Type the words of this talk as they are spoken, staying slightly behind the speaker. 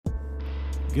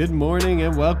Good morning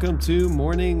and welcome to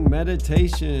Morning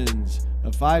Meditations,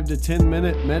 a 5 to 10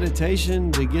 minute meditation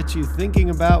to get you thinking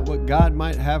about what God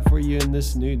might have for you in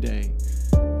this new day.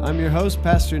 I'm your host,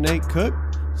 Pastor Nate Cook,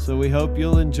 so we hope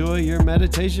you'll enjoy your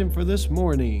meditation for this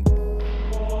morning.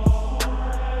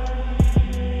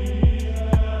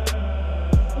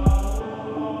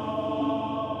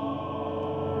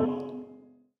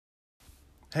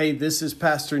 Hey, this is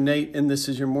Pastor Nate, and this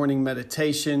is your morning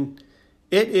meditation.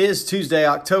 It is Tuesday,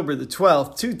 October the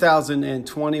 12th,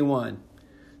 2021.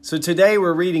 So today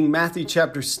we're reading Matthew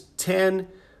chapter 10,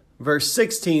 verse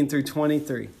 16 through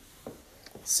 23.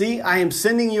 See, I am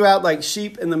sending you out like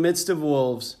sheep in the midst of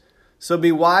wolves. So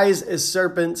be wise as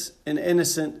serpents and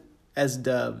innocent as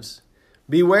doves.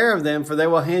 Beware of them, for they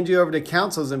will hand you over to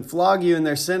councils and flog you in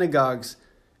their synagogues.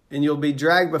 And you'll be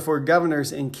dragged before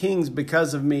governors and kings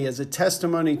because of me as a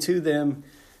testimony to them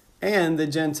and the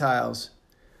Gentiles.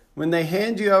 When they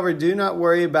hand you over, do not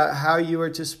worry about how you are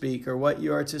to speak or what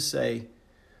you are to say.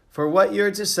 For what you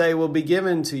are to say will be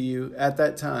given to you at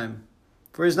that time.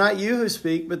 For it is not you who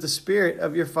speak, but the Spirit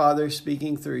of your Father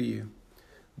speaking through you.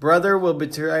 Brother will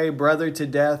betray brother to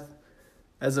death,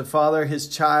 as a father his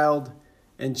child,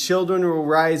 and children will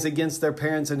rise against their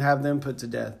parents and have them put to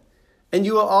death. And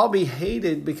you will all be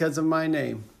hated because of my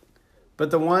name.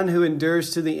 But the one who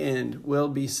endures to the end will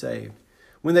be saved.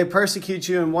 When they persecute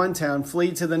you in one town,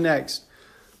 flee to the next.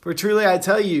 For truly I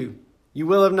tell you, you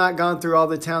will have not gone through all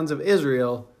the towns of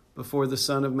Israel before the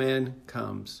Son of Man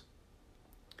comes.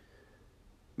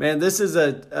 Man, this is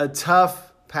a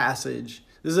tough passage.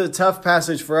 This is a tough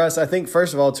passage for us, I think,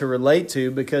 first of all, to relate to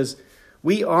because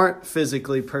we aren't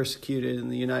physically persecuted in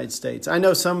the United States. I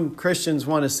know some Christians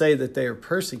want to say that they are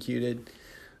persecuted,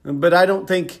 but I don't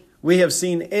think we have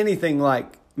seen anything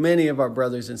like many of our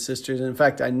brothers and sisters. In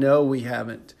fact, I know we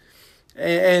haven't.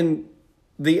 And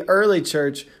the early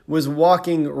church was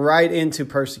walking right into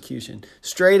persecution,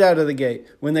 straight out of the gate.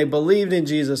 When they believed in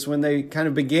Jesus, when they kind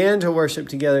of began to worship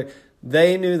together,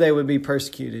 they knew they would be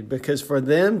persecuted because for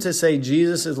them to say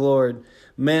Jesus is Lord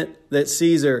meant that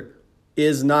Caesar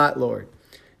is not Lord.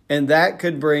 And that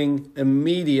could bring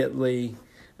immediately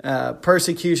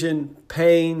persecution,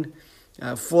 pain,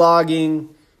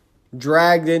 flogging,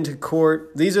 dragged into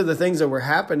court. These are the things that were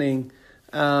happening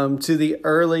to the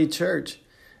early church.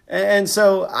 And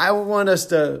so I want us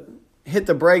to hit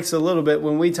the brakes a little bit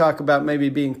when we talk about maybe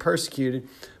being persecuted.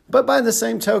 But by the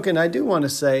same token, I do want to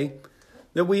say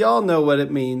that we all know what it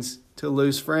means to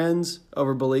lose friends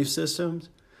over belief systems.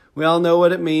 We all know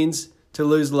what it means to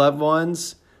lose loved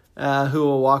ones who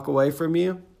will walk away from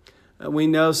you. We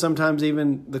know sometimes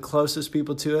even the closest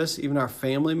people to us, even our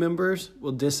family members,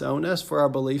 will disown us for our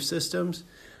belief systems.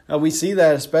 We see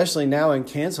that especially now in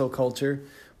cancel culture.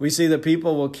 We see that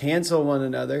people will cancel one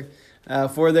another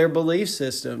for their belief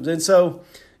systems. And so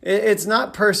it's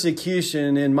not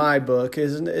persecution in my book.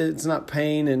 It's not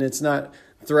pain and it's not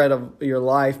threat of your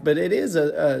life, but it is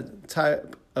a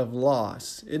type of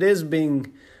loss. It is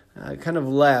being kind of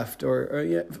left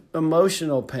or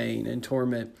emotional pain and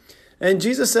torment. And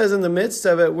Jesus says in the midst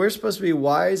of it, we're supposed to be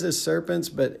wise as serpents,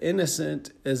 but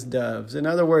innocent as doves. In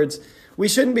other words, we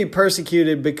shouldn't be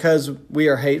persecuted because we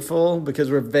are hateful, because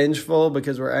we're vengeful,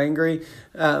 because we're angry,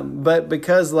 but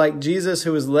because like Jesus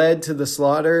who was led to the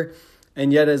slaughter,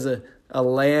 and yet as a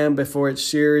lamb before its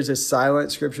shears is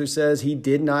silent, Scripture says, he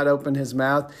did not open his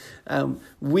mouth.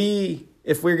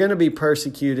 If we're going to be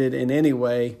persecuted in any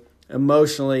way,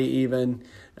 emotionally even,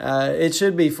 it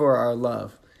should be for our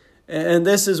love. And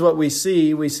this is what we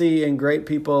see. We see in great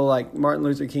people like Martin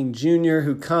Luther King Jr.,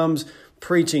 who comes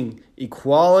preaching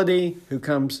equality, who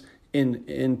comes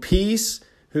in peace,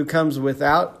 who comes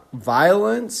without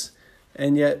violence,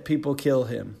 and yet people kill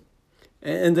him.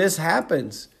 And this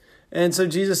happens. And so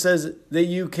Jesus says that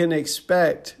you can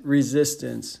expect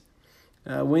resistance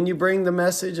when you bring the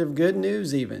message of good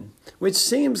news even, which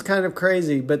seems kind of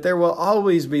crazy, but there will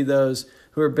always be those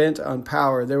who are bent on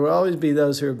power. There will always be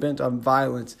those who are bent on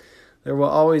violence. There will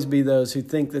always be those who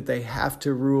think that they have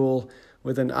to rule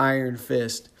with an iron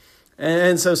fist.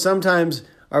 And so sometimes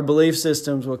our belief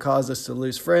systems will cause us to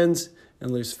lose friends and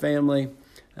lose family.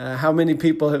 How many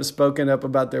people have spoken up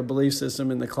about their belief system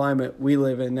in the climate we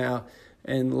live in now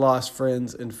and lost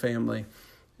friends and family?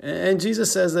 And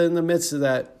Jesus says that in the midst of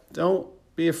that, don't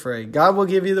be afraid. God will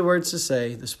give you the words to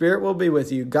say. The Spirit will be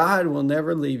with you. God will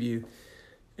never leave you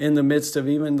in the midst of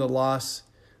even the loss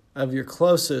of your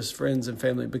closest friends and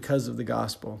family because of the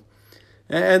gospel.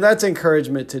 And that's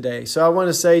encouragement today. So I want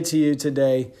to say to you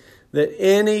today that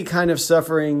any kind of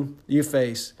suffering you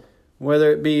face, whether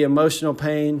it be emotional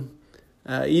pain,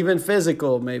 even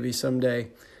physical maybe someday,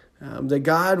 that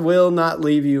God will not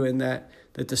leave you in that,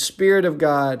 that the Spirit of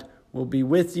God will be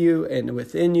with you and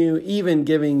within you, even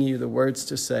giving you the words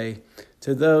to say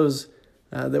to those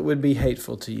that would be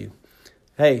hateful to you.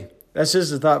 Hey, that's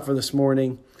just a thought for this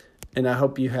morning, and I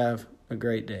hope you have a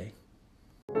great day.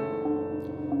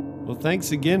 Well,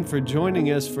 thanks again for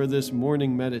joining us for this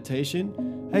morning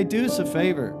meditation. Hey, do us a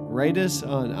favor, rate us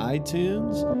on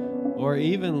iTunes, or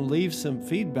even leave some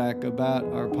feedback about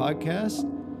our podcast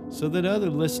so that other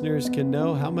listeners can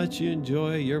know how much you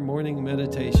enjoy your morning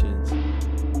meditations.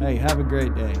 Hey, have a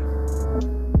great day.